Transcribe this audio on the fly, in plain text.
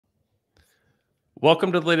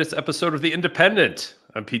Welcome to the latest episode of The Independent.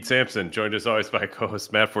 I'm Pete Sampson, joined as always by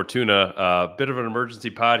co-host Matt Fortuna. A bit of an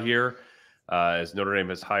emergency pod here as Notre Dame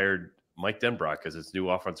has hired Mike Denbrock as its new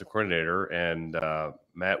offensive coordinator. And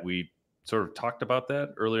Matt, we sort of talked about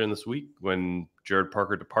that earlier in this week when Gerad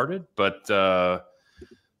Parker departed. But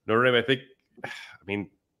Notre Dame, I think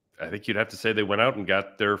you'd have to say they went out and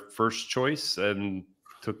got their first choice and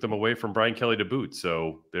took them away from Brian Kelly to boot.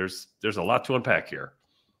 So there's a lot to unpack here.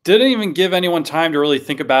 Didn't even give anyone time to really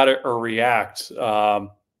think about it or react.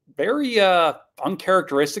 Very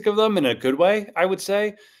uncharacteristic of them in a good way, I would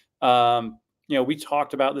say. We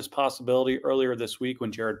talked about this possibility earlier this week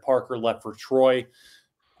when Gerad Parker left for Troy.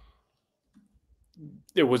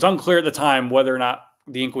 It was unclear at the time whether or not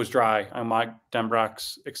the ink was dry on Mike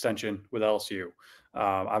Denbrock's extension with LSU.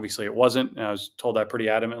 Obviously, it wasn't. And I was told that pretty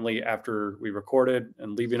adamantly after we recorded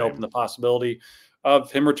and leaving open the possibility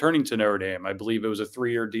of him returning to Notre Dame. I believe it was a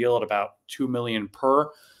 3-year deal at about $2 million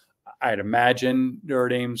per. I'd imagine Notre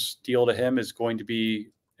Dame's deal to him is going to be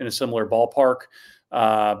in a similar ballpark.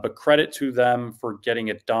 But credit to them for getting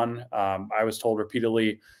it done. I was told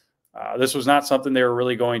repeatedly this was not something they were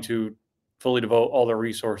really going to fully devote all their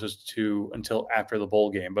resources to until after the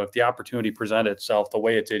bowl game. But if the opportunity presented itself the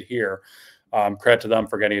way it did here, credit to them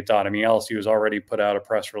for getting it done. I mean, LSU has already put out a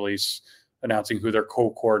press release announcing who their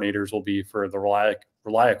co-coordinators will be for the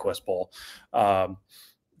ReliaQuest Bowl. So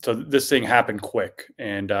this thing happened quick.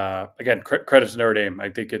 And again, credit to Notre Dame. I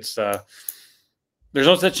think it's there's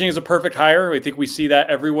no such thing as a perfect hire. I think we see that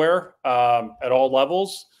everywhere at all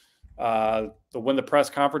levels. The win the press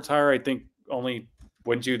conference hire, I think, only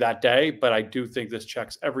wins you that day. But I do think this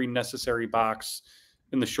checks every necessary box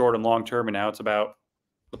in the short and long term. And now it's about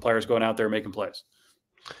the players going out there and making plays.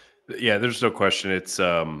 Yeah, there's no question. It's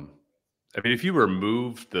if you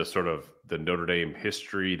remove the sort of the Notre Dame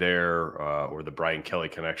history there or the Brian Kelly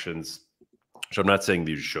connections, which I'm not saying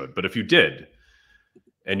that you should, but if you did,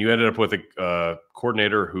 and you ended up with a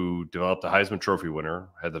coordinator who developed a Heisman Trophy winner,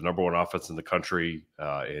 had the #1 offense in the country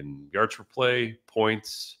in yards per play,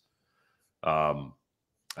 points, I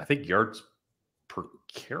think yards per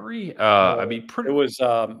carry. It was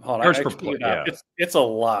yards per play. Yeah, it's a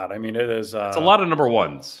lot. I mean, it is. It's a lot of number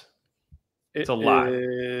ones. It's a lot. It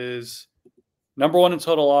is #1 in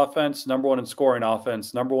total offense, #1 in scoring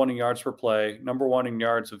offense, #1 in yards per play, #1 in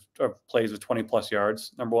yards of plays of 20+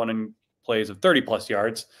 yards, #1 in plays of 30+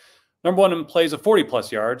 yards, #1 in plays of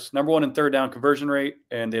 40+ yards, #1 in third down conversion rate,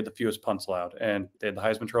 and they had the fewest punts allowed. And they had the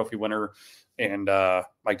Heisman Trophy winner, and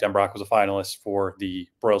Mike Denbrock was a finalist for the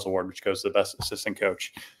Broyles Award, which goes to the best assistant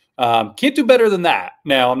coach. Can't do better than that.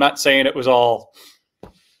 Now, I'm not saying it was all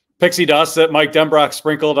pixie dust that Mike Denbrock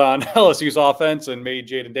sprinkled on LSU's offense and made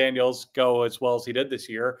Jaden Daniels go as well as he did this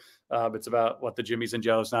year. It's about what the Jimmies and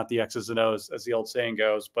Joes, not the X's and O's, as the old saying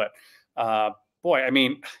goes. But, boy, I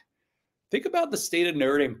mean, think about the state of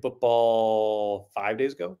Notre Dame football 5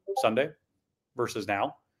 days ago, Sunday, versus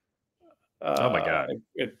now. Oh, my God.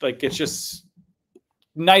 It's just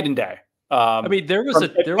night and day. There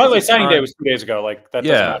was signing day was 2 days ago. That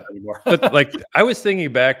doesn't happen anymore. But I was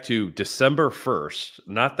thinking back to December 1st,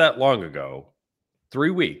 not that long ago,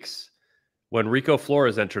 3 weeks, when Rico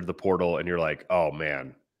Flores entered the portal, and you're like, oh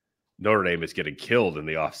man, Notre Dame is getting killed in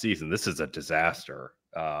the offseason. This is a disaster.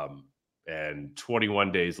 And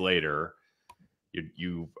 21 days later,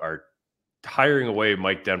 you are hiring away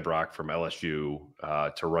Mike Denbrock from LSU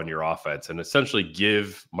to run your offense and essentially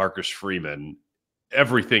give Marcus Freeman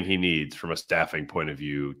everything he needs from a staffing point of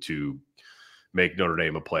view to make Notre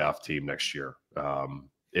Dame a playoff team next year.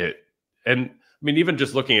 Even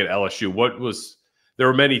just looking at LSU, there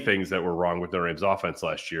were many things that were wrong with Notre Dame's offense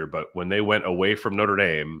last year, but when they went away from Notre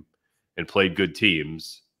Dame and played good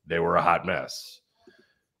teams, they were a hot mess.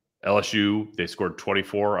 LSU, they scored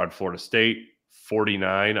 24 on Florida State,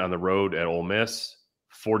 49 on the road at Ole Miss,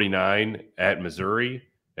 49 at Missouri,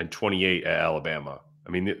 and 28 at Alabama.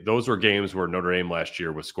 Those were games where Notre Dame last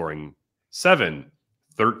year was scoring 7,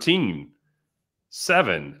 13,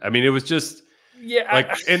 7. It was just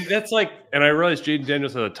and I realize Jaden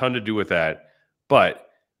Daniels has a ton to do with that, but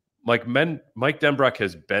Mike Denbrock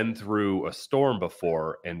has been through a storm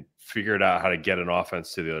before and figured out how to get an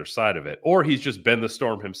offense to the other side of it, or he's just been the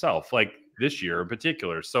storm himself, like this year in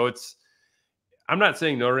particular. So I'm not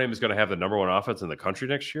saying Notre Dame is going to have the #1 offense in the country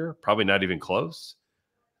next year, probably not even close.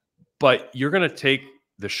 But you're going to take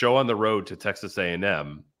the show on the road to Texas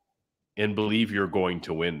A&M and believe you're going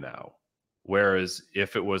to win now. Whereas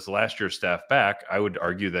if it was last year's staff back, I would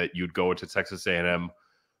argue that you'd go into Texas A&M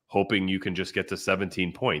hoping you can just get to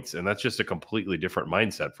 17 points. And that's just a completely different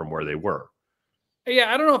mindset from where they were.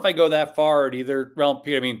 Yeah, I don't know if I go that far at either realm.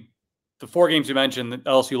 the 4 games you mentioned,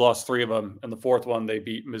 LSU lost 3 of them, and the 4th one they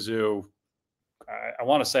beat Mizzou. I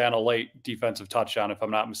want to say on a late defensive touchdown, if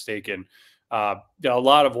I'm not mistaken. A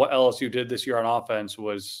lot of what LSU did this year on offense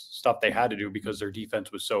was stuff they had to do because their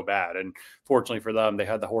defense was so bad. And fortunately for them, they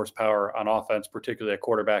had the horsepower on offense, particularly at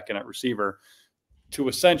quarterback and at receiver, to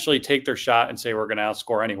essentially take their shot and say, we're going to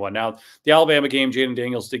outscore anyone. Now, the Alabama game, Jaden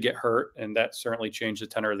Daniels did get hurt, and that certainly changed the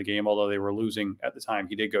tenor of the game, although they were losing at the time.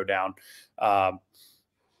 He did go down.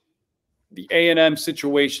 The A&M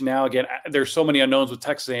situation now, again, there's so many unknowns with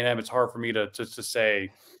Texas A&M. It's hard for me to say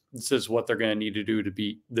this is what they're going to need to do to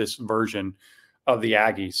beat this version of the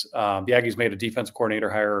Aggies. The Aggies made a defensive coordinator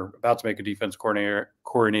hire, about to make a defense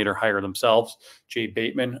coordinator hire themselves, Jay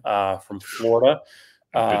Bateman from Florida.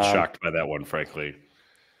 I've been shocked by that one, frankly.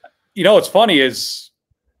 You know, what's funny is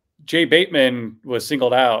Jay Bateman was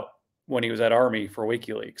singled out when he was at Army for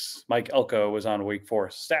WikiLeaks. Mike Elko was on Wake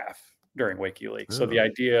Forest staff during WikiLeaks. So the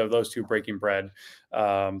idea of those two breaking bread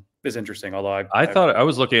is interesting. Although I thought I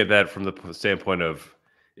was looking at that from the standpoint of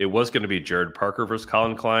it was going to be Gerad Parker versus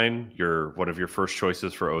Colin Klein, one of your first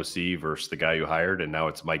choices for OC versus the guy you hired, and now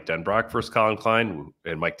it's Mike Denbrock versus Colin Klein,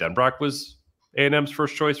 and Mike Denbrock was A&M's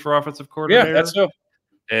first choice for offensive coordinator. Yeah, that's so.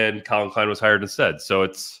 And Colin Klein was hired instead. So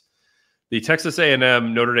it's the Texas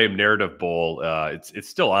A&M Notre Dame Narrative Bowl. It's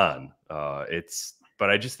still on. But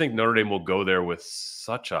I just think Notre Dame will go there with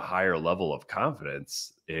such a higher level of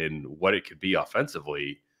confidence in what it could be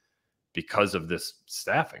offensively because of this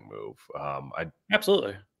staffing move.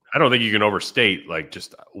 Absolutely. I don't think you can overstate like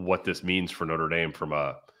just what this means for Notre Dame from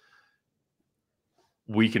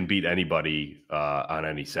we can beat anybody on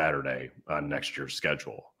any Saturday on next year's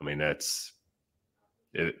schedule. I mean,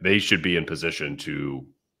 they should be in position to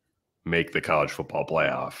make the college football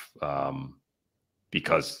playoff.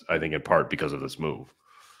 Because I think in part because of this move.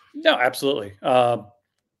 No, absolutely.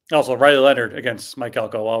 Also, Riley Leonard against Mike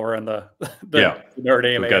Elko while we're in the Notre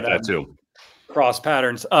Dame. We've got that too. Cross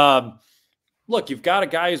patterns. Look, you've got a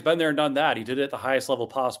guy who's been there and done that. He did it at the highest level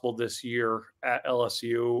possible this year at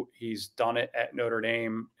LSU. He's done it at Notre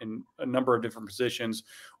Dame in a number of different positions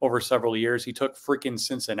over several years. He took freaking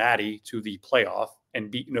Cincinnati to the playoff and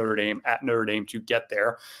beat Notre Dame at Notre Dame to get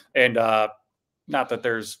there. And not that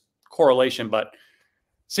there's correlation, but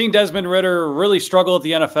seeing Desmond Ridder really struggle at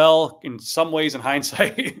the NFL in some ways in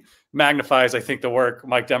hindsight magnifies, I think, the work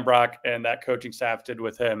Mike Denbrock and that coaching staff did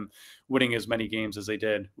with him, winning as many games as they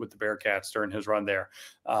did with the Bearcats during his run there.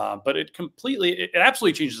 But it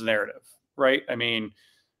absolutely changes the narrative, right? I mean,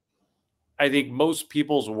 I think most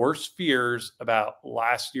people's worst fears about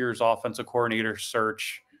last year's offensive coordinator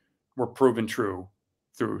search were proven true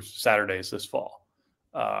through Saturdays this fall.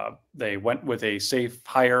 They went with a safe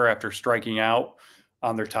hire after striking out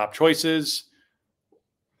on their top choices.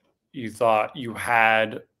 You thought you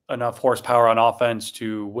had enough horsepower on offense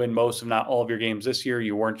to win most, if not all, of your games this year.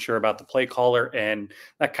 You weren't sure about the play caller, and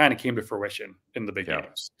that kind of came to fruition in the big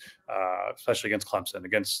games, especially against Clemson,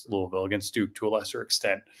 against Louisville, against Duke to a lesser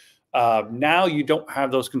extent. Now you don't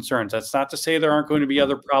have those concerns. That's not to say there aren't going to be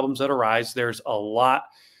other problems that arise. There's a lot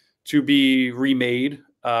to be remade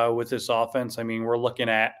with this offense. I mean, we're looking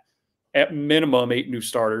at minimum 8 new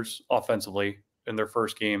starters offensively in their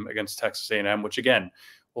first game against Texas A&M, which again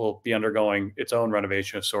will be undergoing its own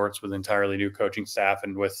renovation of sorts with entirely new coaching staff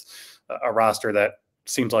and with a roster that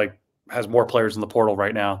seems like has more players in the portal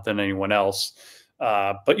right now than anyone else.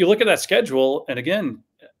 But you look at that schedule, and again,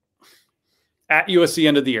 at USC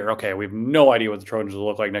end of the year, okay, we have no idea what the Trojans will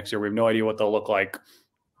look like next year. We have no idea what they'll look like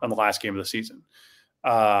on the last game of the season.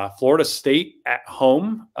 Florida State at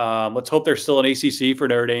home. Let's hope there's still an ACC for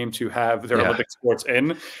Notre Dame to have their Olympic sports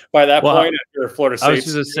in by that point. After Florida State, I was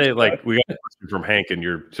just going to say, like, we got a question from Hank, and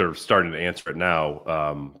you're sort of starting to answer it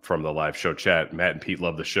now from the live show chat. Matt and Pete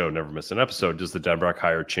love the show, never miss an episode. Does the Denbrock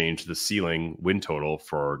hire change the ceiling win total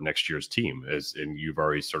for next year's team? And you've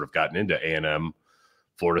already sort of gotten into A&M,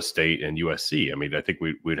 Florida State, and USC. I mean, I think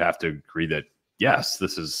we'd have to agree that yes,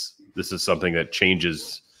 this is something that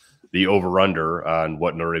changes the over-under on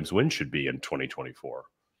what Notre Dame's win should be in 2024.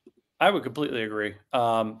 I would completely agree.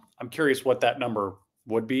 I'm curious what that number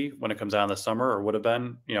would be when it comes out in the summer, or would have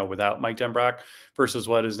been, without Mike Denbrock versus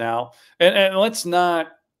what is now. And let's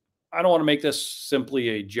not, I don't want to make this simply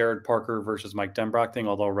a Gerad Parker versus Mike Denbrock thing,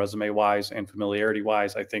 although resume-wise and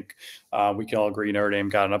familiarity-wise, I think we can all agree Notre Dame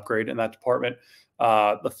got an upgrade in that department.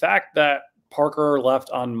 The fact that Parker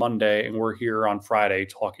left on Monday and we're here on Friday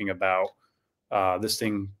talking about this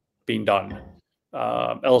thing being done,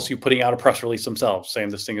 LSU putting out a press release themselves saying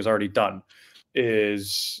this thing is already done,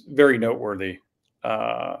 is very noteworthy.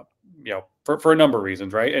 For for a number of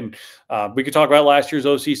reasons, right? And we could talk about last year's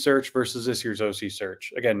OC search versus this year's OC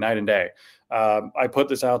search. Again, night and day. I put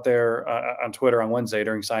this out there on Twitter on Wednesday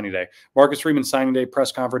during signing day. Marcus Freeman signing day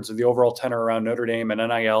press conference of the overall tenor around Notre Dame and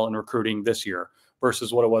NIL and recruiting this year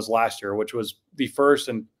versus what it was last year, which was the first,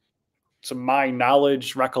 and to my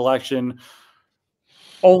knowledge, recollection,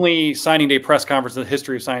 only signing day press conference in the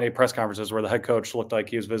history of signing day press conferences where the head coach looked like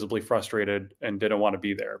he was visibly frustrated and didn't want to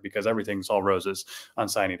be there because everything's all roses on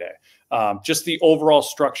signing day. Just the overall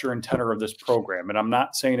structure and tenor of this program. And I'm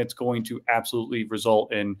not saying it's going to absolutely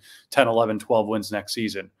result in 10, 11, 12 wins next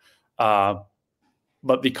season. But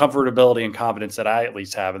the comfortability and confidence that I at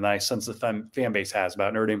least have, and that I sense the fan base has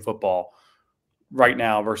about Notre Dame football right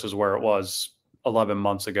now versus where it was 11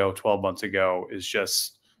 months ago, 12 months ago, is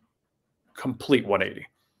just complete 180.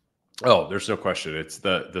 Oh, there's no question. It's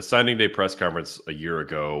the signing day press conference a year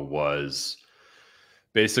ago was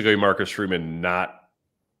basically Marcus Freeman not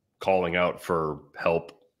calling out for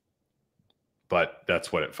help, but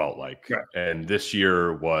that's what it felt like. Right. And this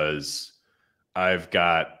year was, I've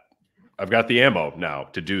got the ammo now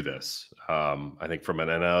to do this. I think from an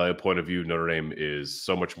NIL point of view, Notre Dame is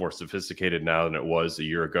so much more sophisticated now than it was a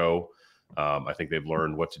year ago. I think they've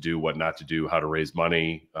learned what to do, what not to do, how to raise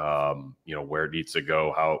money, where it needs to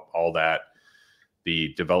go, how all that,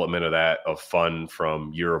 the development of that, of fund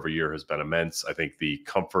from year over year has been immense. I think the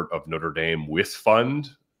comfort of Notre Dame with fund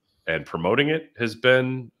and promoting it has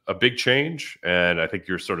been a big change. And I think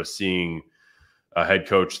you're sort of seeing a head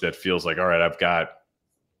coach that feels like, all right, I've got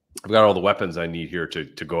all the weapons I need here to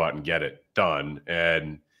go out and get it done.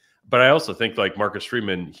 But I also think like Marcus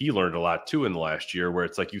Freeman, he learned a lot too in the last year, where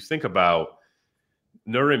it's like you think about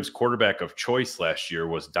Notre Dame's quarterback of choice last year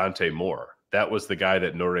was Dante Moore. That was the guy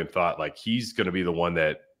that Notre Dame thought like he's going to be the one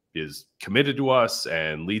that is committed to us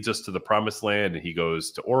and leads us to the promised land. And he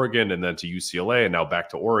goes to Oregon and then to UCLA and now back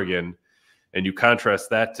to Oregon. And you contrast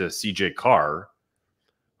that to CJ Carr,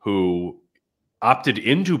 who opted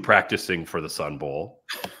into practicing for the Sun Bowl.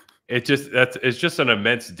 It's just an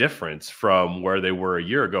immense difference from where they were a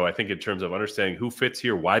year ago, I think, in terms of understanding who fits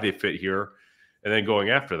here, why they fit here, and then going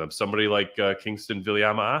after them. Somebody like Kingston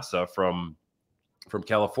Viliama-Asa from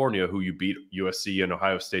California, who you beat USC and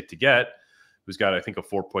Ohio State to get, who's got, I think, a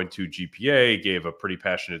 4.2 GPA, gave a pretty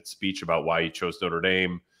passionate speech about why he chose Notre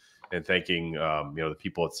Dame and thanking the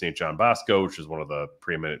people at St. John Bosco, which is one of the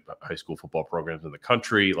preeminent high school football programs in the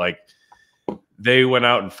country. Like, they went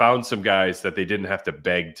out and found some guys that they didn't have to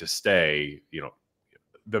beg to stay.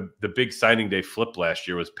 The big signing day flip last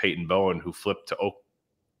year was Peyton Bowen, who flipped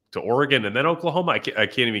to Oregon and then Oklahoma. I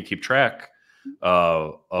can't even keep track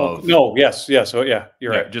of. No, yes. So yeah,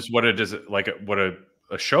 you're right. Just what a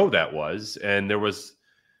show that was, and there was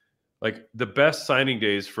like the best signing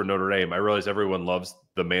days for Notre Dame. I realize everyone loves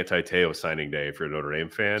the Manti Te'o signing day if you're a Notre Dame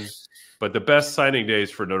fan, but the best signing days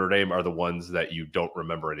for Notre Dame are the ones that you don't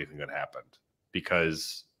remember anything that happened.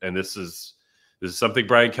 Because, and this is something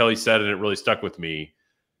Brian Kelly said, and it really stuck with me.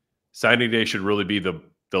 Signing day should really be the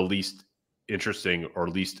least interesting or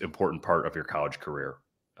least important part of your college career.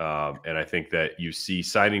 And I think that you see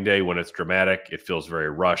signing day when it's dramatic, it feels very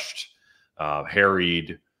rushed,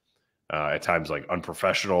 harried, at times like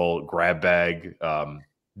unprofessional, grab bag.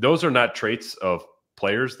 Those are not traits of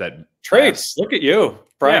players that traits. Look at you,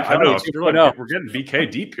 Brian. Yeah, I know. We're getting BK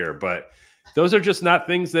deep here, but those are just not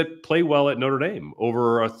things that play well at Notre Dame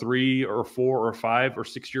over a 3 or 4 or 5 or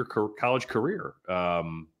 6 year college career.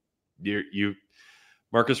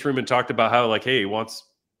 Marcus Freeman talked about how like, hey, he wants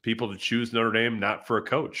people to choose Notre Dame not for a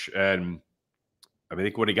coach, and I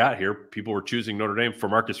think when he got here, people were choosing Notre Dame for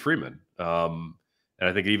Marcus Freeman. And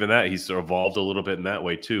I think even that he's evolved a little bit in that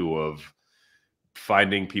way too, of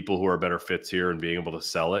finding people who are better fits here and being able to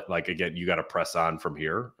sell it. Like, again, you got to press on from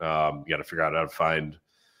here. You got to figure out how to find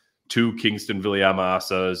 2 Kingston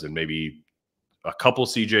Viliama-Asas and maybe a couple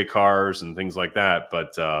CJ Cars and things like that.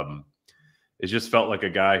 But it just felt like a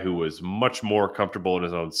guy who was much more comfortable in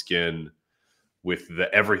his own skin with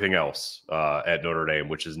everything else at Notre Dame,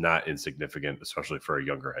 which is not insignificant, especially for a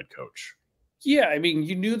younger head coach. Yeah, I mean,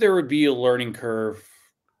 you knew there would be a learning curve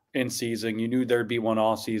in season. You knew there'd be one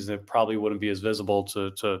off season that probably wouldn't be as visible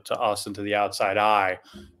to us and to the outside eye.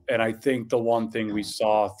 And I think the one thing we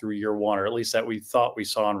saw through year one, or at least that we thought we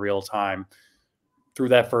saw in real time through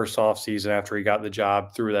that first off season after he got the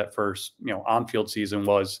job, through that first, on-field season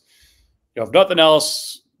was, if nothing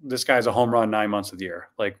else, this guy's a home run 9 months of the year.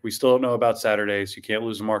 Like, we still don't know about Saturdays. You can't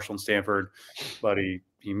lose to Marshall and Stanford, but he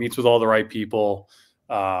meets with all the right people.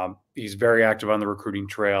 He's very active on the recruiting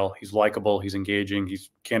trail. He's likable. He's engaging. He's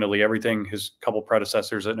candidly everything his couple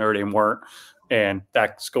predecessors at Notre Dame weren't. And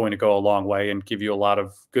that's going to go a long way and give you a lot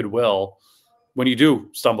of goodwill when you do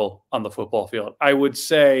stumble on the football field. I would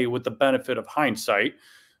say, with the benefit of hindsight,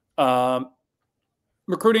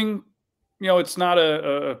 recruiting, it's not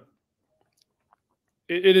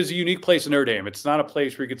it is a unique place in Notre Dame. It's not a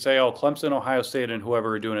place where you could say, oh, Clemson, Ohio State, and whoever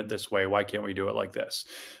are doing it this way. Why can't we do it like this?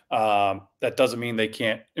 That doesn't mean they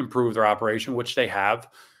can't improve their operation, which they have.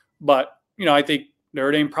 But, I think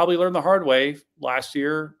Notre Dame probably learned the hard way last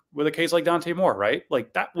year with a case like Dante Moore, right?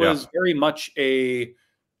 Like, that was very much a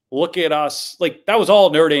look at us. Like, that was all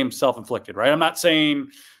Notre Dame self-inflicted, right? I'm not saying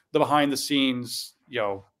the behind the scenes,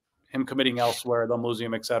 him committing elsewhere, them losing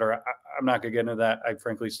him, et cetera. I'm not going to get into that. I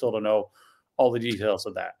frankly still don't know all the details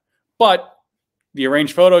of that. But the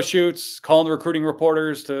arranged photo shoots, calling the recruiting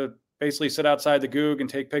reporters to basically sit outside the Goog and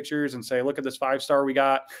take pictures and say, look at this 5-star we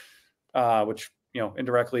got, which,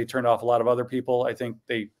 indirectly turned off a lot of other people. I think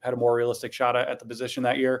they had a more realistic shot at the position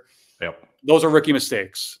that year. Yep. Those are rookie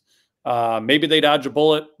mistakes. Maybe they dodged a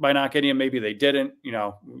bullet by not getting him. Maybe they didn't.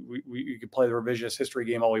 We could play the revisionist history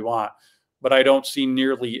game all we want, but I don't see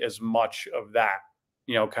nearly as much of that,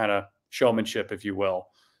 kind of showmanship, if you will,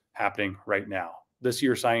 happening right now. This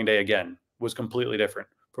year's signing day, again, was completely different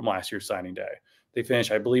from last year's signing day. They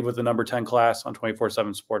finished, I believe, with the number 10 class on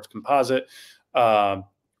 24/7 Sports Composite.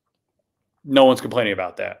 No one's complaining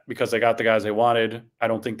about that because they got the guys they wanted. I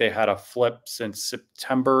don't think they had a flip since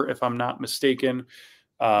September, if I'm not mistaken.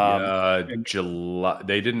 July.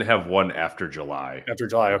 They didn't have one after July. After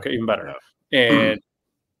July, okay, even better. Yeah. And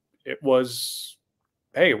it was,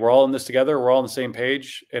 hey, we're all in this together. We're all on the same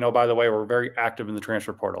page. And oh, by the way, we're very active in the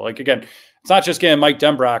transfer portal. Like, again, it's not just getting Mike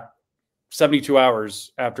Denbrock 72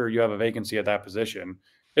 hours after you have a vacancy at that position.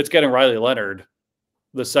 It's getting Riley Leonard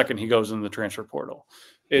the second he goes in the transfer portal.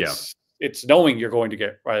 It's knowing you're going to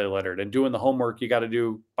get Riley Leonard and doing the homework you got to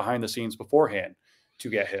do behind the scenes beforehand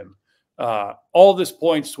to get him. All this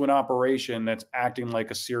points to an operation that's acting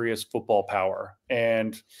like a serious football power.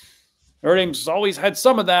 And Notre Dame's always had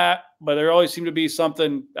some of that, but there always seemed to be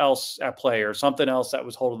something else at play or something else that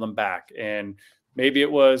was holding them back. And maybe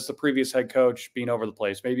it was the previous head coach being over the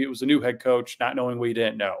place. Maybe it was a new head coach not knowing what he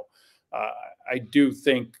didn't know. I do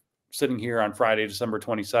think sitting here on Friday, December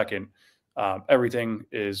 22nd, everything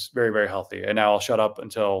is very, very healthy. And now I'll shut up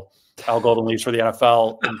until Al Golden leaves for the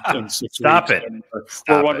NFL in 6 Stop weeks. it.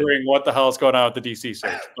 We're wondering what the hell is going on with the DC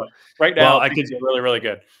search. But right now, I think it's really, really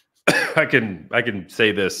good. I can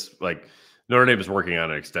say this, like, Notre Dame is working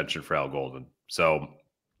on an extension for Al Golden. So,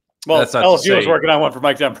 well, that's not LSU is working on one for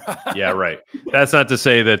Mike Denbrock. Yeah, right. That's not to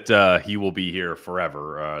say that he will be here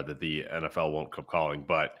forever, that the NFL won't come calling.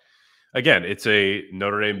 But again, it's a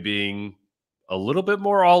Notre Dame being a little bit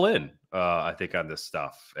more all in, I think, on this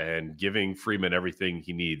stuff and giving Freeman everything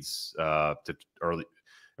he needs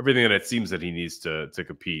everything that it seems that he needs to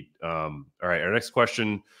compete. All right, our next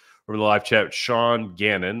question from the live chat, Sean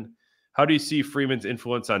Gannon. How do you see Freeman's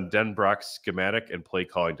influence on Denbrock's schematic and play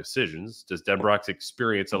calling decisions? Does Denbrock's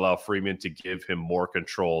experience allow Freeman to give him more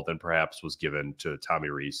control than perhaps was given to Tommy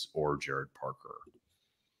Rees or Gerad Parker?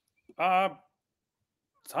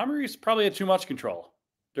 Tommy Rees probably had too much control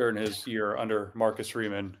during his year under Marcus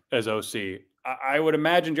Freeman as OC. I would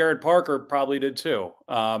imagine Gerad Parker probably did too.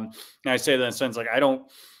 And I say that in a sense, like,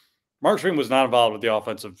 Marcus Freeman was not involved with the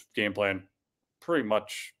offensive game plan pretty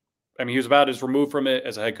much. I mean, he was about as removed from it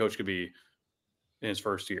as a head coach could be in his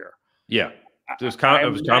first year. Yeah. It was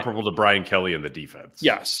comparable to Brian Kelly in the defense.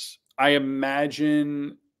 Yes. I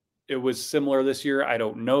imagine it was similar this year. I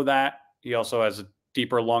don't know that. He also has a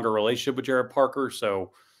deeper, longer relationship with Gerad Parker.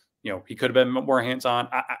 So, he could have been more hands-on.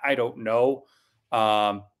 I don't know.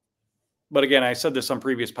 But again, I said this on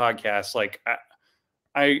previous podcasts, like,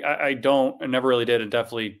 I don't, and never really did, and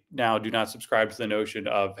definitely now do not subscribe to the notion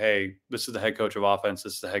of, hey, this is the head coach of offense,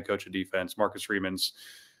 this is the head coach of defense. Marcus Freeman's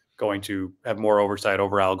going to have more oversight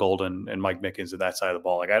over Al Golden and Mike Mickens at that side of the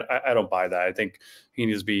ball. Like, I don't buy that. I think he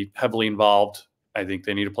needs to be heavily involved. I think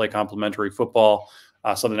they need to play complementary football,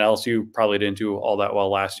 something LSU probably didn't do all that well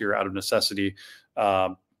last year out of necessity.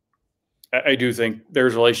 I do think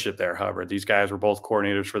there's a relationship there. However, these guys were both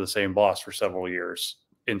coordinators for the same boss for several years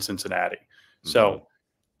in Cincinnati. Mm-hmm. So,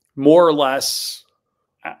 more or less,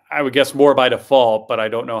 I would guess more by default, but I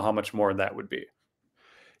don't know how much more that would be.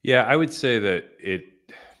 Yeah, I would say that it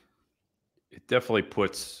definitely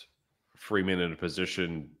puts Freeman in a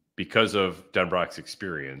position, because of Denbrock's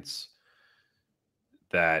experience,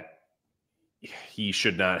 that he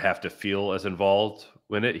should not have to feel as involved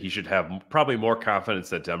in it. He should have probably more confidence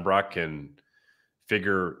that Denbrock can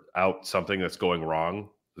figure out something that's going wrong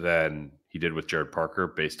than he did with Gerad Parker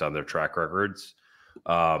based on their track records.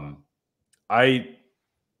 I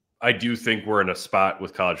do think we're in a spot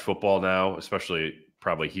with college football now, especially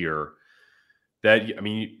probably here, that, I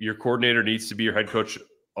mean, your coordinator needs to be your head coach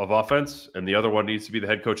of offense, and the other one needs to be the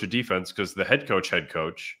head coach of defense, because the head coach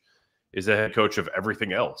is the head coach of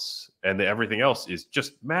everything else. And the everything else is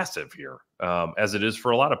just massive here, as it is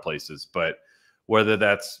for a lot of places. But whether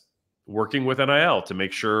that's working with NIL to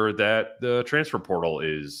make sure that the transfer portal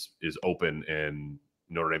is open and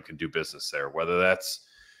Notre Dame can do business there, whether that's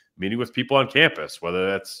meeting with people on campus, whether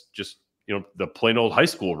that's just, the plain old high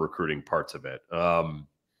school recruiting parts of it.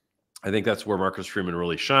 I think that's where Marcus Freeman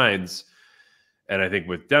really shines. And I think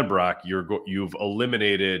with Denbrock, you've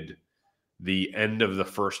eliminated the end of the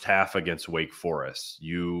first half against Wake Forest.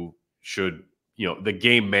 You should, the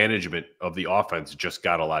game management of the offense just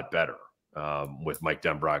got a lot better with Mike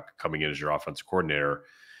Denbrock coming in as your offensive coordinator.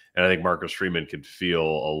 And I think Marcus Freeman could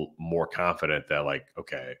feel more confident that, like,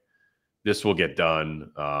 okay, this will get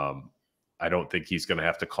done. I don't think he's going to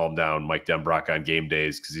have to calm down Mike Denbrock on game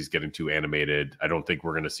days because he's getting too animated. I don't think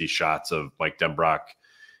we're going to see shots of Mike Denbrock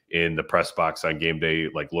in the press box on game day,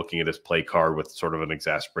 like looking at his play card with sort of an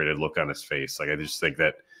exasperated look on his face. Like, I just think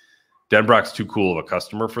that Denbrock's too cool of a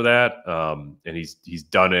customer for that. And he's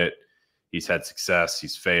done it. He's had success.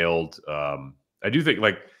 He's failed. I do think,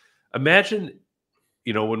 like, imagine,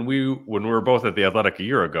 when we were both at the Athletic a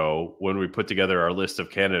year ago, when we put together our list of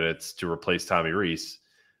candidates to replace Tommy Rees,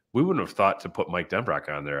 we wouldn't have thought to put Mike Denbrock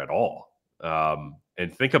on there at all.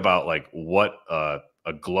 And think about, like, what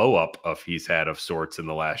a glow up he's had of sorts in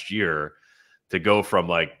the last year, to go from,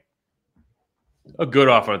 like, a good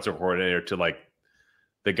offensive coordinator to, like,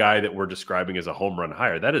 the guy that we're describing as a home run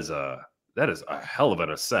hire. That is a hell of an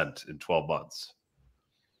ascent in 12 months.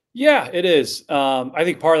 Yeah, it is. I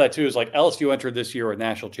think part of that too is, like, LSU entered this year with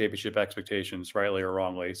national championship expectations, rightly or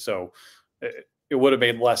wrongly. So it would have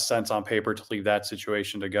made less sense on paper to leave that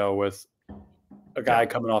situation to go with a guy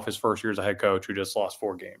coming off his first year as a head coach who just lost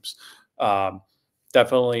 4 games.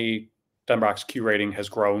 Definitely Denbrock's Q rating has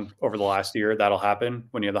grown over the last year. That'll happen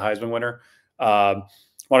when you have the Heisman winner. I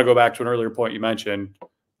want to go back to an earlier point you mentioned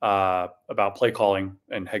about play calling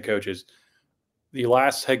and head coaches. The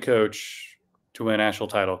last head coach to win a national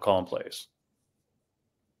title calling plays.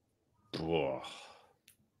 Whoa.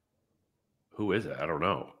 Who is it? I don't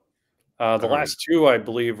know. The last 2, I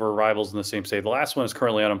believe, were rivals in the same state. The last one is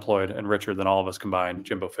currently unemployed and richer than all of us combined,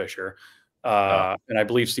 Jimbo Fisher. And I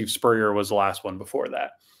believe Steve Spurrier was the last one before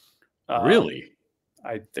that. Really?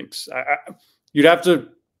 I think so.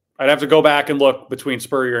 I'd have to go back and look between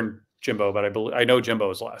Spurrier and Jimbo, but I know Jimbo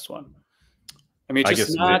was the last one. I mean, I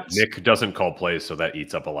guess Nick doesn't call plays, so that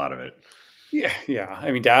eats up a lot of it. Yeah.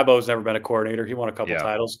 I mean, Dabo's never been a coordinator. He won a couple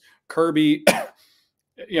titles. Kirby,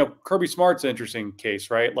 Kirby Smart's an interesting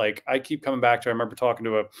case, right? Like, I keep coming back to, I remember talking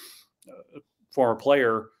to a former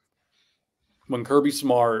player when Kirby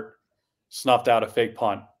Smart snuffed out a fake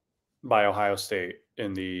punt by Ohio State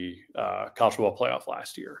in the college football playoff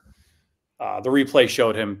last year. The replay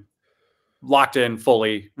showed him locked in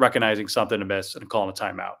fully, recognizing something to miss and calling a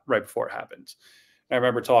timeout right before it happens. And I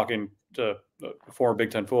remember talking to a former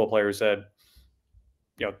Big Ten football player who said,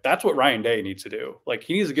 that's what Ryan Day needs to do. Like,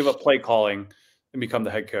 he needs to give up play calling and become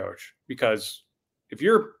the head coach, because if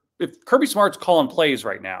Kirby Smart's calling plays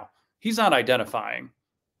right now, he's not identifying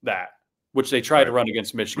that, which they tried to run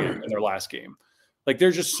against Michigan in their last game. Like,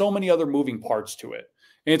 there's just so many other moving parts to it.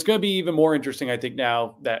 And it's going to be even more interesting, I think,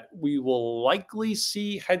 now that we will likely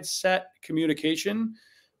see headset communication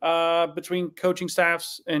between coaching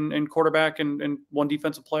staffs and quarterback and one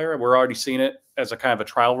defensive player. We're already seeing it as a kind of a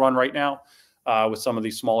trial run right now with some of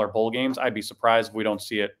these smaller bowl games. I'd be surprised if we don't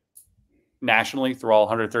see it nationally through all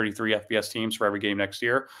 133 FBS teams for every game next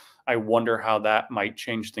year. I wonder how that might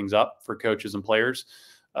change things up for coaches and players.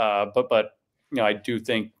 But I do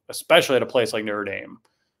think, especially at a place like Notre Dame,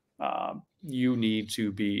 you need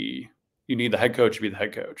the head coach to be the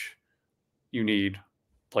head coach. You need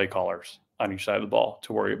play callers on each side of the ball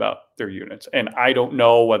to worry about their units. And I don't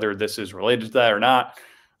know whether this is related to that or not,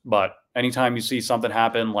 but anytime you see something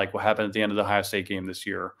happen, like what happened at the end of the Ohio State game this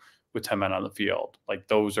year with 10 men on the field, like,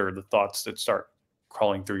 those are the thoughts that start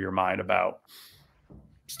crawling through your mind about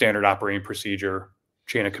standard operating procedure,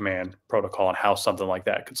 chain of command, protocol, and how something like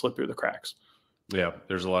that could slip through the cracks. Yeah,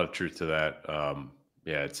 there's a lot of truth to that.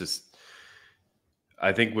 It's just,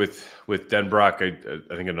 I think with Denbrock,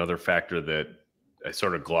 I think another factor that I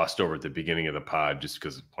sort of glossed over at the beginning of the pod, just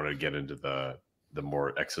because I wanted to get into the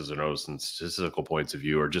more X's and O's and statistical points of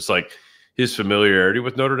view, or just like his familiarity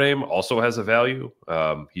with Notre Dame also has a value.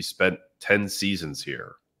 He spent 10 seasons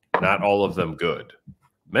here, not all of them good,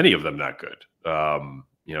 many of them not good.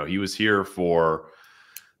 He was here for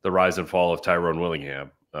the rise and fall of Tyrone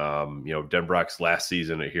Willingham. Denbrock's last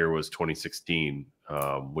season here was 2016,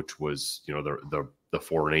 which was, the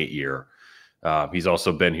 4-8 year. He's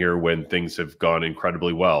also been here when things have gone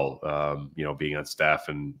incredibly well. Being on staff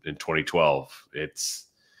in 2012, it's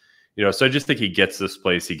so I just think he gets this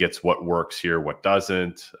place. He gets what works here, what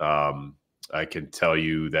doesn't. I can tell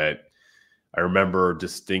you that I remember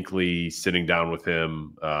distinctly sitting down with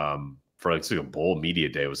him for like a bowl media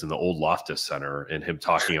day. It was in the old Loftus Center, and him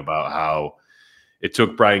talking about how it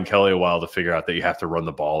took Brian Kelly a while to figure out that you have to run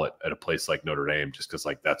the ball at a place like Notre Dame, just because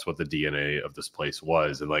like that's what the DNA of this place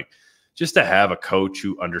was. And like just to have a coach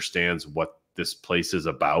who understands what this place is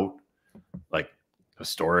about, like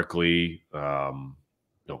historically,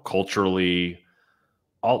 culturally,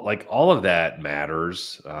 all of that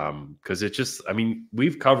matters. Because it just, I mean,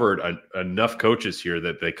 we've covered enough coaches here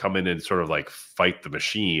that they come in and sort of like fight the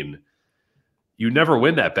machine. You never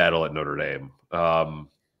win that battle at Notre Dame.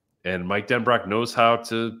 And Mike Denbrock knows how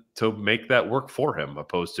to make that work for him,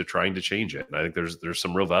 opposed to trying to change it. And I think there's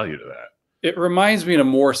some real value to that. It reminds me in a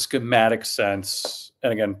more schematic sense.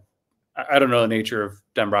 And again, I don't know the nature of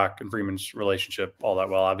Denbrock and Freeman's relationship all that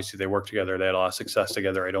well. Obviously, they worked together. They had a lot of success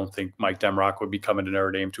together. I don't think Mike Denbrock would be coming to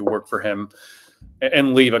Notre Dame to work for him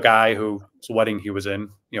and leave a guy whose wedding he was in,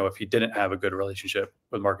 if he didn't have a good relationship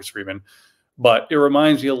with Marcus Freeman. But it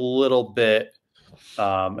reminds me a little bit,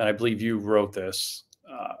 and I believe you wrote this,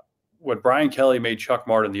 when Brian Kelly made Chuck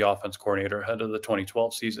Martin the offense coordinator ahead of the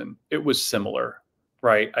 2012 season, it was similar,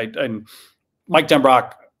 right? And Mike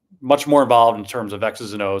Denbrock, much more involved in terms of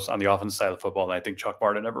X's and O's on the offensive side of the football than I think Chuck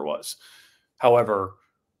Martin ever was. However,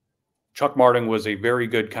 Chuck Martin was a very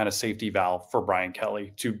good kind of safety valve for Brian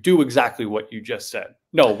Kelly to do exactly what you just said.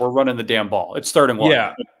 No, we're running the damn ball. It's 3rd and 1.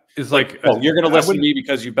 Yeah. It's like, you're going to listen to me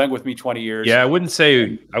because you've been with me 20 years. Yeah. I wouldn't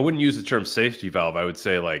use the term safety valve. I would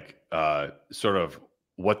say like, sort of,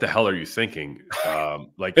 what the hell are you thinking?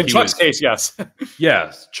 Like in Chuck's case, yes.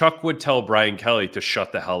 Yes. Chuck would tell Brian Kelly to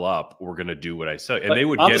shut the hell up. We're going to do what I say. And they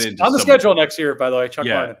would get into on the schedule next year, by the way, Chuck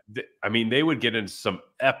Martin. I mean, they would get into some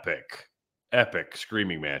epic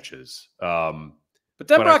screaming matches. But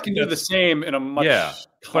Denbrock can do the same in a much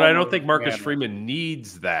but I don't think Marcus Freeman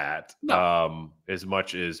needs that as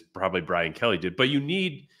much as probably Brian Kelly did. But you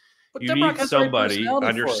need somebody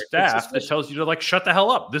on your staff that tells you to like shut the hell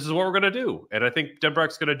up. This is what we're going to do, and I think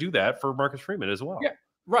Denbrock's going to do that for Marcus Freeman as well. Yeah,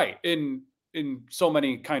 right. In so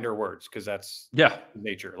many kinder words, because that's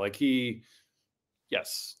nature. Like he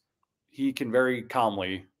can very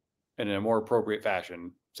calmly and in a more appropriate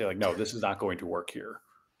fashion say like, no, this is not going to work here.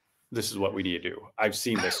 This is what we need to do. I've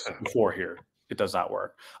seen this before here. It does not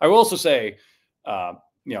work. I will also say,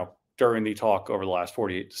 during the talk over the last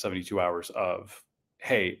 48 to 72 hours of,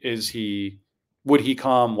 hey, would he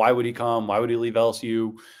come? Why would he come? Why would he leave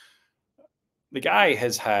LSU? The guy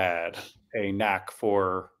has had a knack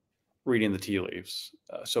for reading the tea leaves,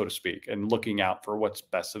 so to speak, and looking out for what's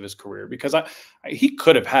best of his career, because he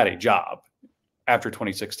could have had a job after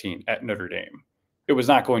 2016 at Notre Dame. It was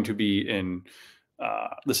not going to be in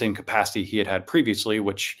the same capacity he had previously,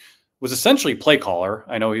 which was essentially play caller.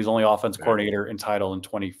 I know he's only offensive coordinator in title in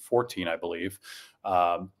 2014, I believe.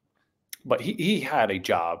 But he had a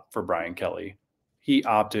job for Brian Kelly. He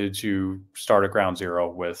opted to start at ground zero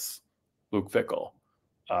with Luke Fickell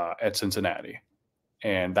at Cincinnati,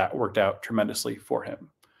 and that worked out tremendously for him.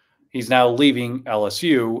 He's now leaving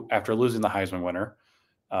LSU after losing the Heisman winner,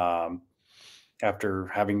 after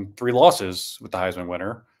having 3 losses with the Heisman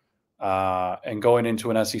winner, and going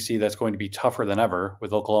into an SEC that's going to be tougher than ever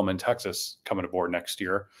with Oklahoma and Texas coming aboard next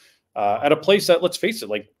year, at a place that, let's face it,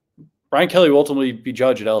 like, Brian Kelly will ultimately be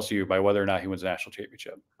judged at LSU by whether or not he wins a national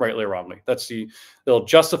championship, rightly or wrongly. They'll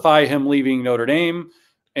justify him leaving Notre Dame,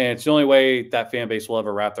 and it's the only way that fan base will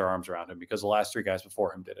ever wrap their arms around him, because the last 3 guys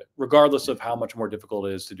before him did it, regardless of how much more difficult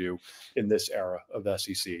it is to do in this era of the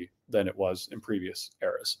SEC than it was in previous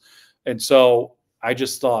eras. And so I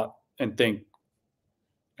just thought and think,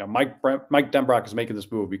 Mike Denbrock is making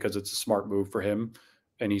this move because it's a smart move for him,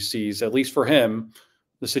 and he sees, at least for him,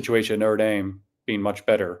 the situation at Notre Dame being much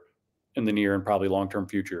better in the near and probably long-term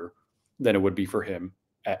future than it would be for him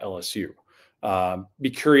at LSU. Be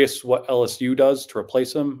curious what LSU does to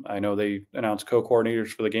replace him. I know they announced co-coordinators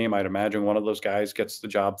for the game. I'd imagine one of those guys gets the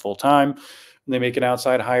job full-time and they make an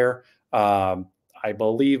outside hire. I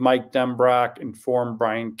believe Mike Denbrock informed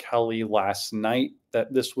Brian Kelly last night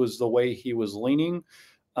that this was the way he was leaning.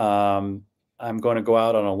 I'm going to go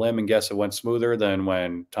out on a limb and guess it went smoother than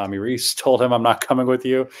when Tommy Rees told him, I'm not coming with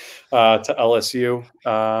you to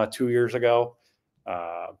LSU 2 years ago.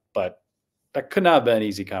 But that could not have been an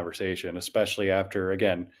easy conversation, especially after,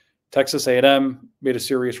 again, Texas A&M made a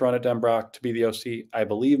serious run at Denbrock to be the OC. I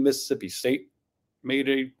believe Mississippi State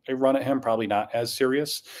made a run at him, probably not as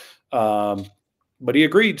serious. But he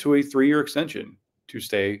agreed to a 3-year extension to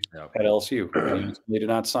stay at LSU, and he did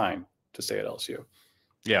not sign to stay at LSU.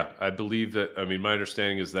 Yeah, I believe that. I mean, my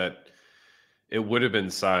understanding is that it would have been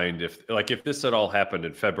signed if this had all happened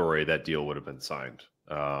in February, that deal would have been signed.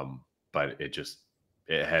 But it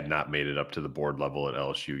had not made it up to the board level at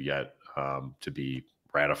LSU yet to be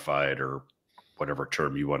ratified, or whatever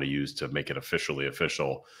term you want to use to make it officially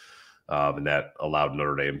official. And that allowed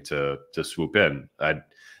Notre Dame to swoop in.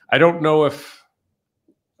 I don't know if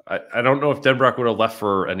Denbrock would have left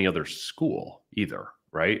for any other school either,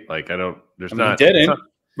 right? Like he didn't.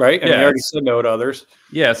 Right. And he already said no to others.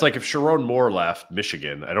 Yeah. It's like if Sharon Moore left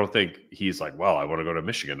Michigan, I don't think he's like, well, I want to go to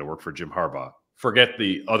Michigan to work for Jim Harbaugh. Forget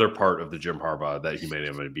the other part of the Jim Harbaugh that he may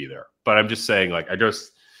never be there. But I'm just saying, like, I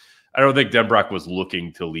don't think Denbrock was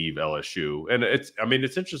looking to leave LSU. And it's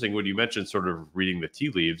interesting when you mentioned sort of reading the tea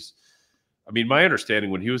leaves. I mean, my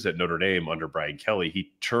understanding when he was at Notre Dame under Brian Kelly,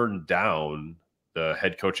 he turned down the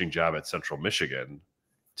head coaching job at Central Michigan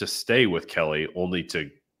to stay with Kelly, only to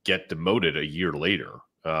get demoted a year later.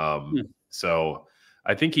 So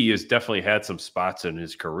I think he has definitely had some spots in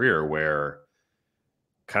his career where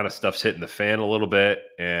kind of stuff's hitting the fan a little bit.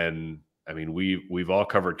 And I mean, we've all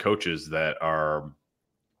covered coaches that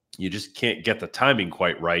you just can't get the timing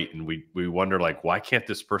quite right. And we wonder, like, why can't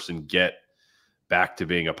this person get back to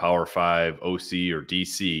being a Power 5 OC or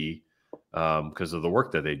DC because of the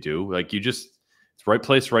work that they do? Like, it's right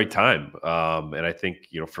place, right time. And I think,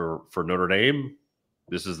 for Notre Dame,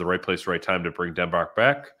 this is the right place, right time to bring Denbrock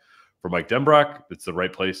back. For Mike Denbrock, it's the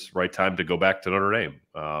right place, right time to go back to Notre Dame.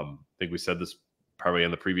 I think we said this probably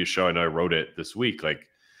on the previous show. I know I wrote it this week. Like,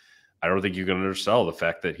 I don't think you can undersell the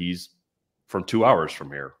fact that he's from 2 hours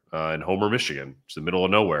from here in Homer, Michigan. It's the middle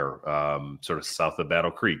of nowhere, sort of south of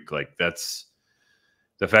Battle Creek. Like, that's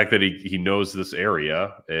the fact that he knows this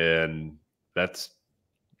area, and that's,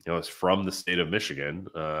 it's from the state of Michigan.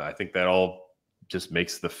 I think that all just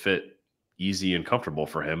makes the fit easy and comfortable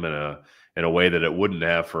for him in a way that it wouldn't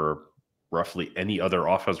have for roughly any other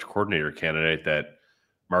offensive coordinator candidate that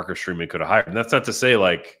Marcus Freeman could have hired. And that's not to say,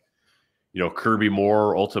 like, Kirby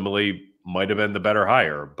Moore ultimately might have been the better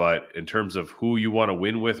hire, but in terms of who you want to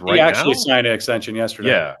win with right now, he actually signed an extension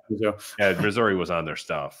yesterday. Yeah, Missouri was on their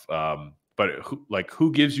stuff. But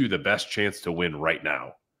who gives you the best chance to win right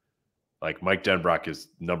now? Like, Mike Denbrock is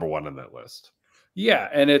number one on that list. Yeah,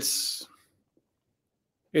 and it's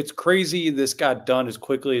crazy this got done as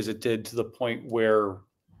quickly as it did, to the point where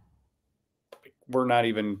we're not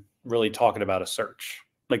even really talking about a search.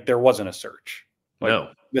 Like, there wasn't a search.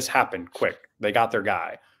 No. This happened quick. They got their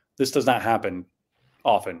guy. This does not happen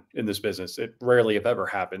often in this business. It rarely, if ever,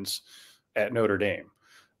 happens at Notre Dame.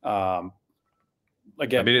 Again,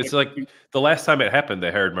 I mean, it's like the last time it happened,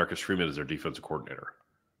 they hired Marcus Freeman as their defensive coordinator.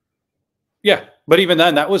 Yeah, but even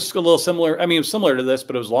then, that was a little similar. I mean, it was similar to this,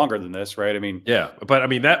 but it was longer than this, right? I mean, yeah, but I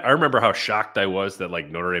mean, I remember how shocked I was that, like,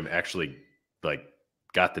 Notre Dame actually, like,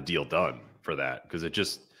 got the deal done for that, because I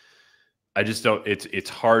just don't. It's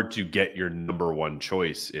hard to get your number one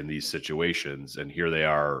choice in these situations, and here they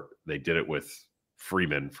are. They did it with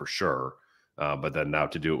Freeman for sure, but then now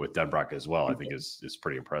to do it with Denbrock as well, I think is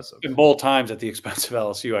pretty impressive. In both times at the expense of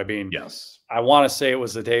LSU. I mean, yes, I want to say it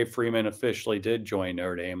was the day Freeman officially did join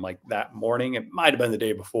Notre Dame, like that morning. It might have been the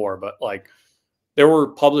day before, but like, there were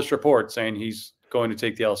published reports saying he's going to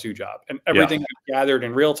take the LSU job, and everything I gathered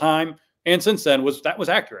in real time and since then was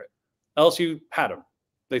accurate. LSU had him.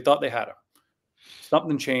 They thought they had him.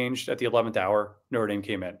 Something changed at the 11th hour. Notre Dame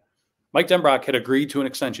came in. Mike Denbrock had agreed to an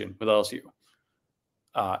extension with LSU.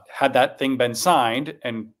 Had that thing been signed,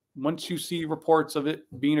 and once you see reports of it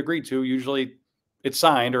being agreed to, usually it's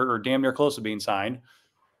signed or damn near close to being signed.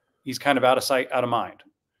 He's kind of out of sight, out of mind.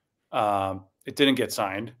 It didn't get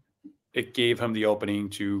signed. It gave him the opening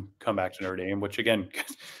to come back to Notre Dame, which, again,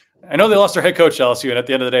 I know they lost their head coach to LSU, and at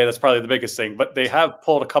the end of the day, that's probably the biggest thing, but they have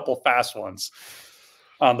pulled a couple fast ones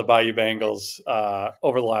on the Bayou Bengals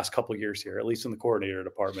over the last couple of years here, at least in the coordinator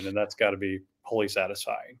department, and that's got to be wholly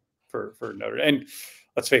satisfying for Notre Dame. And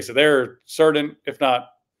let's face it, they're certain, if not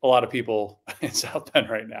a lot of people in South Bend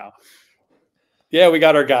right now. Yeah, we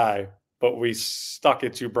got our guy, but we stuck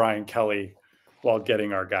it to Brian Kelly while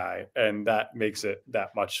getting our guy, and that makes it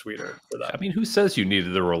that much sweeter for them. I mean, who says you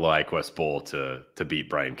needed the ReliaQuest Bowl to beat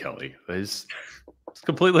Brian Kelly? It's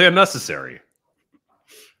completely unnecessary.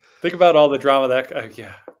 Think about all the drama that,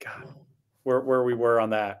 yeah, God, where we were on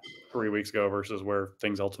that 3 weeks ago versus where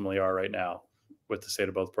things ultimately are right now with the state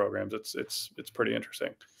of both programs. It's pretty interesting.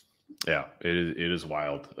 Yeah, it is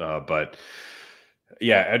wild. But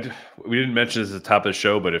yeah, we didn't mention this at the top of the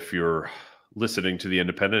show, but if you're listening to The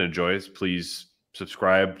Independent and enjoy us, please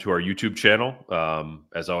subscribe to our YouTube channel.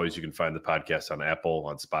 As always, you can find the podcast on Apple,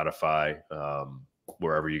 on Spotify,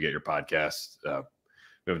 wherever you get your podcasts.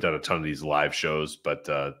 We haven't done a ton of these live shows, but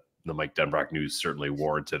the Mike Denbrock news certainly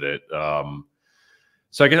warranted it.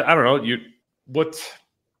 So I guess, I don't know,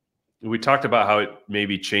 we talked about how it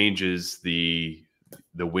maybe changes the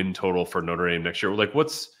win total for Notre Dame next year. Like,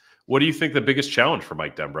 what do you think the biggest challenge for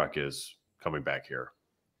Mike Denbrock is coming back here?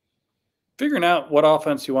 Figuring out what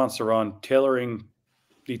offense he wants to run, tailoring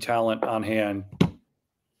the talent on hand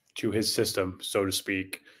to his system, so to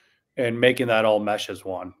speak, and making that all mesh as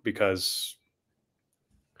one, because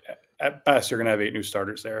at best, you're going to have 8 new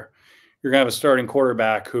starters there. You're going to have a starting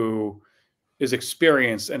quarterback who is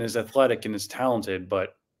experienced and is athletic and is talented,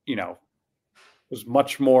 but, was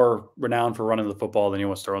much more renowned for running the football than he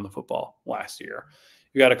was throwing the football last year.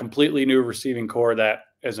 You got a completely new receiving core that,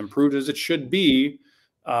 as improved as it should be,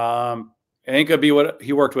 it ain't going to be what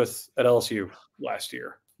he worked with at LSU last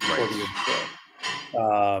year.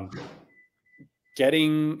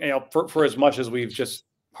 Getting, for as much as we've just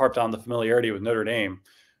harped on the familiarity with Notre Dame,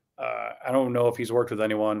 I don't know if he's worked with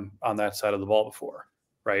anyone on that side of the ball before,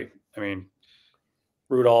 right? I mean,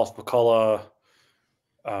 Rudolph, McCullough,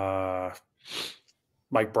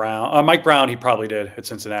 Mike Brown. Mike Brown, he probably did at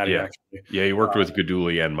Cincinnati, actually. Yeah, he worked with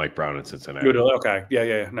Gaduli and Mike Brown at Cincinnati. Okay.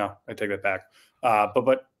 Yeah. No, I take that back.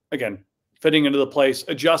 But again, fitting into the place,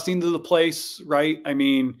 adjusting to the place, right? I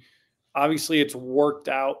mean, obviously it's worked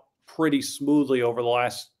out pretty smoothly over the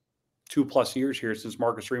last 2+ years here since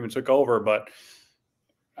Marcus Freeman took over, but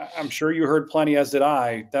I'm sure you heard plenty, as did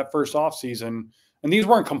I, that first offseason. And these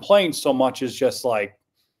weren't complaints so much as just like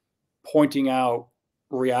pointing out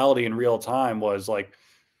reality in real time. Was like,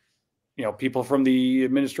 people from the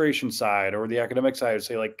administration side or the academic side would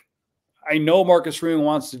say, like, I know Marcus Freeman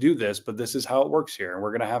wants to do this, but this is how it works here. And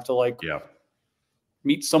we're going to have to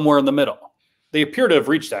meet somewhere in the middle. They appear to have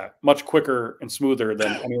reached that much quicker and smoother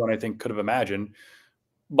than anyone, I think, could have imagined.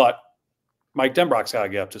 But Mike Denbrock's got to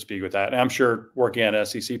get up to speed with that. And I'm sure working at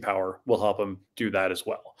SEC Power will help him do that as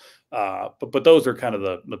well. But those are kind of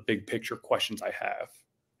the big picture questions I have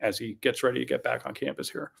as he gets ready to get back on campus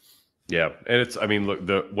here. Yeah. And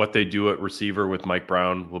look, what they do at receiver with Mike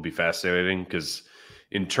Brown will be fascinating, because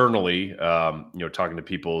internally, talking to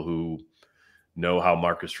people who know how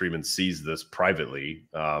Marcus Freeman sees this privately,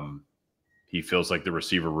 he feels like the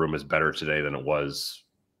receiver room is better today than it was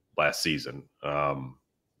last season.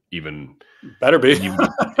 Even better be.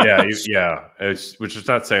 Which is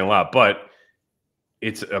not saying a lot, but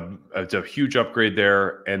it's a huge upgrade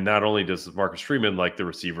there. And not only does Marcus Freeman like the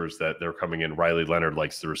receivers that they're coming in, Riley Leonard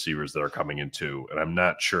likes the receivers that are coming in too. And I'm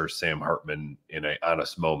not sure Sam Hartman, in an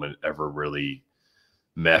honest moment, ever really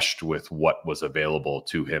meshed with what was available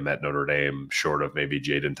to him at Notre Dame, short of maybe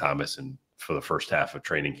Jaden Thomas for the first half of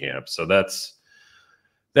training camp. So that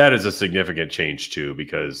is a significant change too,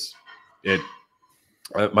 because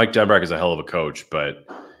Mike Denbrock is a hell of a coach, but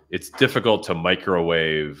it's difficult to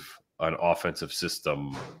microwave an offensive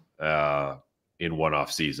system in one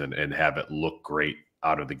off season and have it look great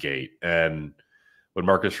out of the gate. And when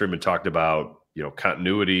Marcus Freeman talked about,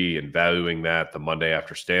 continuity and valuing that the Monday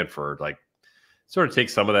after Stanford, like, sort of take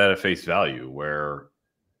some of that at face value, where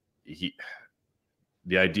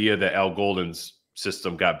the idea that Al Golden's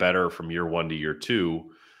system got better from year 1 to year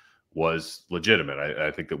 2 was legitimate. I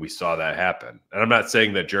think that we saw that happen. And I'm not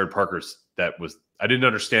saying that Gerad Parker's, I didn't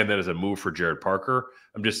understand that as a move for Gerad Parker.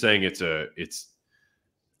 I'm just saying it's a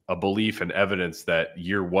belief and evidence that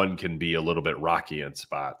year 1 can be a little bit rocky in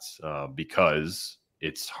spots, because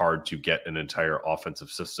it's hard to get an entire offensive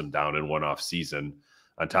system down in one off season,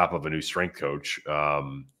 on top of a new strength coach,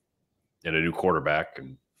 and a new quarterback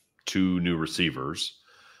and 2 new receivers,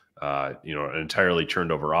 an entirely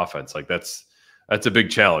turned over offense. Like, that's a big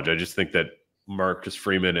challenge. I just think that Marcus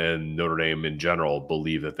Freeman and Notre Dame in general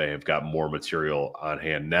believe that they have got more material on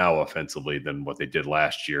hand now offensively than what they did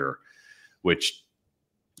last year, which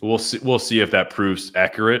we'll see if that proves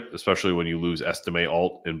accurate, especially when you lose Estime,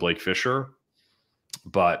 Alt, and Blake Fisher.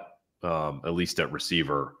 But at least at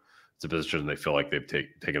receiver, it's a position they feel like they've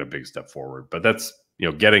taken a big step forward. But that's,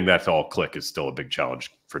 getting that to all click is still a big challenge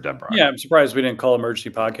for Denbrock. Yeah, I'm surprised we didn't call emergency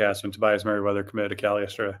podcast when Tobias Merriweather committed to Cal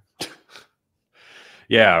yesterday.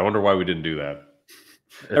 Yeah, I wonder why we didn't do that.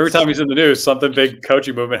 Every time he's in the news, something big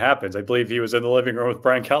coaching movement happens. I believe he was in the living room with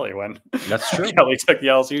Brian Kelly when that's true. Kelly took the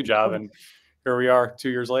LSU job, and here we are 2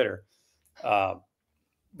 years later. But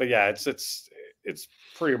yeah, it's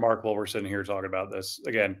pretty remarkable we're sitting here talking about this.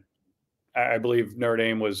 Again, I believe Notre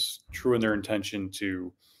Dame was true in their intention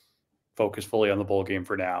to focus fully on the bowl game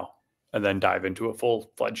for now, and then dive into a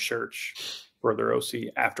full-fledged search for their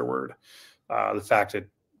OC afterward. The fact it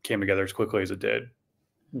came together as quickly as it did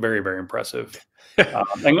very, very impressive.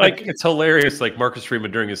 And like it's hilarious. Like Marcus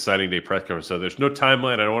Freeman during his signing day press conference, so there's no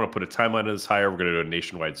timeline. I don't want to put a timeline on this hire. We're going to do a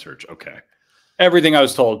nationwide search. Okay. Everything I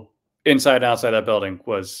was told inside and outside that building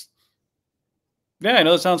was, yeah, I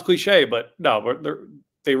know it sounds cliche, but no,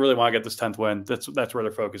 they really want to get this 10th win. That's where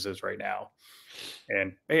their focus is right now.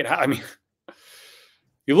 And I mean,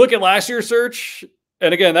 you look at last year's search,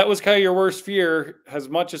 and again, that was kind of your worst fear. As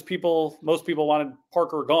much as most people wanted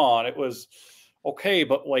Parker gone, it was okay,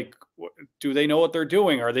 but like, do they know what they're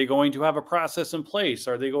doing? Are they going to have a process in place?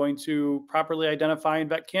 Are they going to properly identify and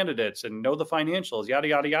vet candidates and know the financials, yada,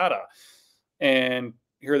 yada, yada? And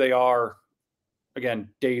here they are, again,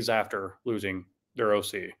 days after losing their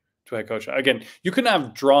OC to head coach. Again, you couldn't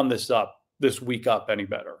have drawn this week up any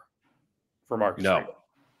better for Marcus Freeman.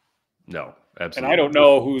 No, absolutely. And I don't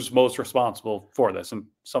know who's most responsible for this. In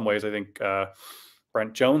some ways, I think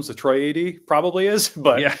Brent Jones, the Troy AD, probably is.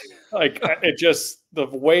 But yeah. Like it just, the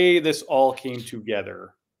way this all came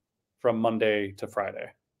together from Monday to Friday,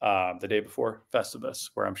 the day before Festivus,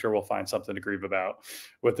 where I'm sure we'll find something to grieve about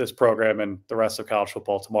with this program and the rest of college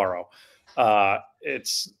football tomorrow.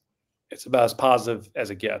 It's about as positive as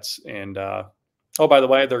it gets. And oh, by the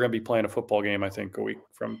way, they're going to be playing a football game, I think, a week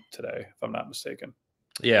from today, if I'm not mistaken.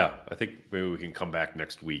 Yeah, I think maybe we can come back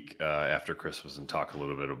next week after Christmas and talk a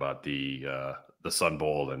little bit about the Sun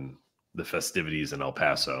Bowl and the festivities in El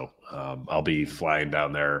Paso. I'll be flying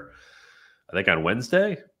down there, I think, on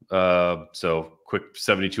Wednesday. So quick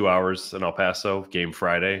 72 hours in El Paso, game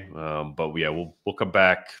Friday. But yeah, we'll come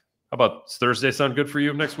back. How about Thursday sound good for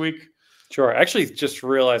you next week? Sure. I actually just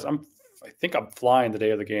realized I think I'm flying the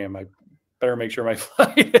day of the game. I better make sure my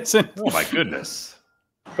flight isn't. Oh my goodness.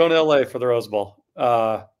 Going to LA for the Rose Bowl.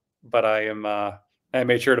 But I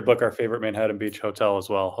made sure to book our favorite Manhattan Beach hotel as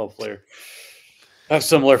well. Hopefully have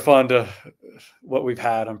similar fun to what we've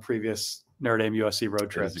had on previous Notre Dame USC road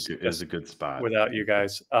trips. It is a good spot without you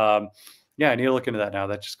guys. Yeah, I need to look into that now.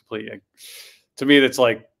 That's just completely, to me, that's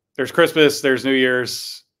like, there's Christmas, there's New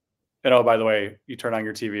Year's. And oh, by the way, you turn on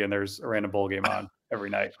your TV and there's a random bowl game on every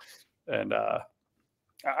night. And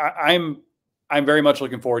I'm very much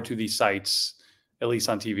looking forward to these sites, at least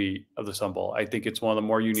on TV, of the Sun Bowl. I think it's one of the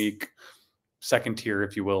more unique second tier,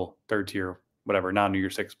 if you will, third tier, whatever, non-New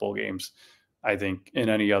Year's Six bowl games. I think in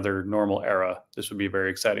any other normal era, this would be a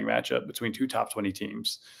very exciting matchup between two top 20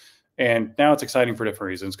 teams. And now it's exciting for different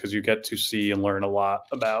reasons because you get to see and learn a lot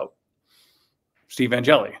about Steve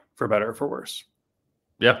Angeli, for better or for worse.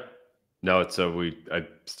 Yeah. No, it's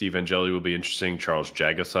Steve Angeli will be interesting. Charles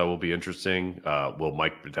Jagasa will be interesting. Will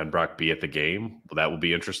Mike Denbrock be at the game? Well, that will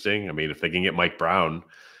be interesting. I mean, if they can get Mike Brown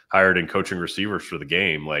hired and coaching receivers for the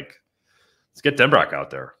game, like, let's get Denbrock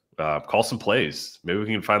out there. Call some plays. Maybe we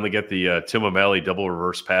can finally get the Tim O'Malley double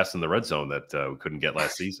reverse pass in the red zone that we couldn't get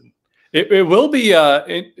last season. It will be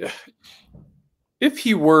if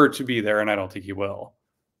he were to be there, and I don't think he will.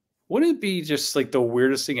 Wouldn't it be just like the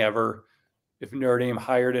weirdest thing ever if Notre Dame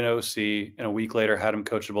hired an OC and a week later had him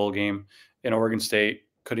coach a bowl game, and Oregon State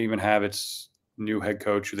could even have its new head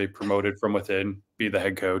coach who they promoted from within be the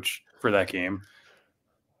head coach for that game?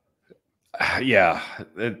 Yeah.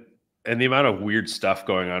 And the amount of weird stuff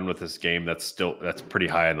going on with this game, that's pretty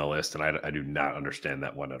high on the list. And I do not understand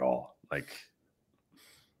that one at all. Like,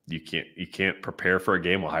 you can't prepare for a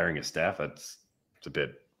game while hiring a staff. It's a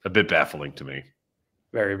bit baffling to me.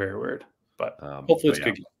 Very, very weird, but hopefully it's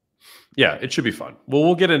good. Yeah, it should be fun. Well,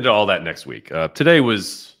 we'll get into all that next week. Today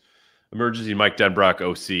was emergency Mike Denbrock,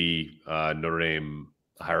 OC, Notre Dame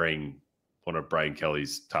hiring one of Brian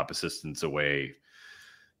Kelly's top assistants away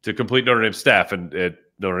to complete Notre Dame staff. And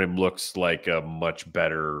Notre Dame looks like a much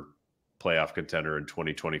better playoff contender in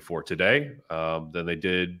 2024 today than they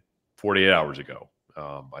did 48 hours ago.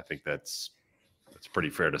 I think that's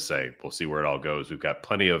pretty fair to say. We'll see where it all goes. We've got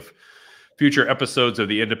plenty of future episodes of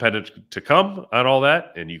The Independent to come on all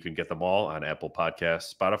that, and you can get them all on Apple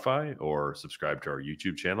Podcasts, Spotify, or subscribe to our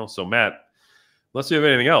YouTube channel. So, Matt, unless you have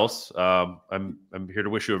anything else, I'm here to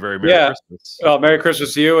wish you a very Merry Christmas. Well, Merry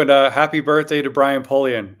Christmas to you, and happy birthday to Brian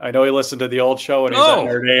Polian. I know he listened to the old show and he's at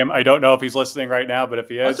Notre Dame. I don't know if he's listening right now, but if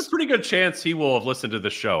he is, that's a pretty good chance he will have listened to the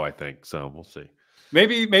show, I think. So we'll see.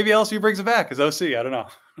 Maybe LSU brings it back as OC. I don't know.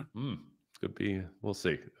 Could be. We'll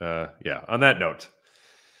see. Yeah. On that note,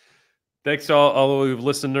 thanks to all of you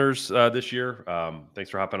listeners this year. Thanks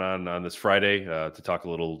for hopping on this Friday to talk a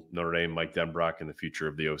little Notre Dame, Mike Denbrock, and the future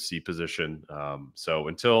of the OC position. So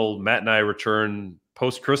until Matt and I return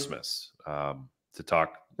post-Christmas to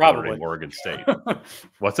talk Notre Dame, Oregon State.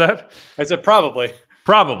 What's that? I said probably.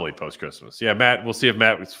 Probably post-Christmas. Yeah, Matt. We'll see if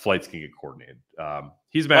Matt's flights can get coordinated.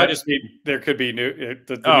 He's Matt. I just mean there could be new.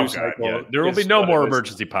 The oh, news God, cycle. Yeah. There will be no more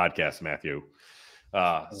emergency podcasts, Matthew.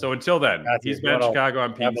 So until then, Matthew, he's Ben Chicago.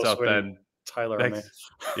 I'm Pete South Sweeney, Bend. Tyler. Thanks.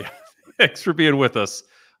 Yeah. Thanks for being with us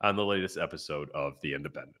on the latest episode of The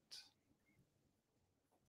Independent.